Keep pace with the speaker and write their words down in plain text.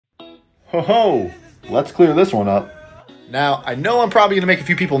Ho ho! Let's clear this one up. Now, I know I'm probably going to make a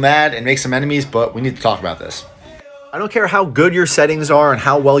few people mad and make some enemies, but we need to talk about this. I don't care how good your settings are and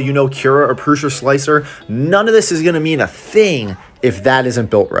how well you know Cura or Prusa Slicer, none of this is going to mean a thing if that isn't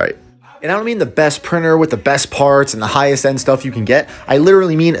built right. And I don't mean the best printer with the best parts and the highest end stuff you can get. I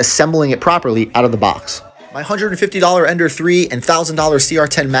literally mean assembling it properly out of the box. My $150 Ender 3 and $1,000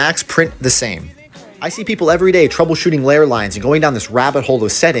 CR10 Max print the same. I see people every day troubleshooting layer lines and going down this rabbit hole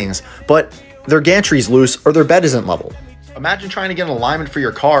of settings, but their gantry's loose or their bed isn't level. Imagine trying to get an alignment for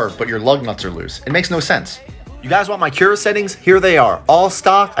your car, but your lug nuts are loose. It makes no sense. You guys want my Cura settings? Here they are. All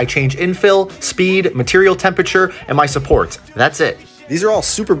stock. I change infill, speed, material temperature, and my supports. That's it. These are all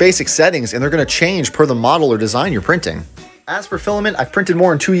super basic settings, and they're going to change per the model or design you're printing. As for filament, I've printed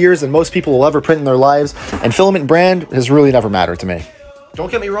more in 2 years than most people will ever print in their lives, and filament brand has really never mattered to me. Don't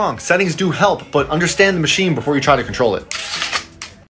get me wrong, settings do help, but understand the machine before you try to control it.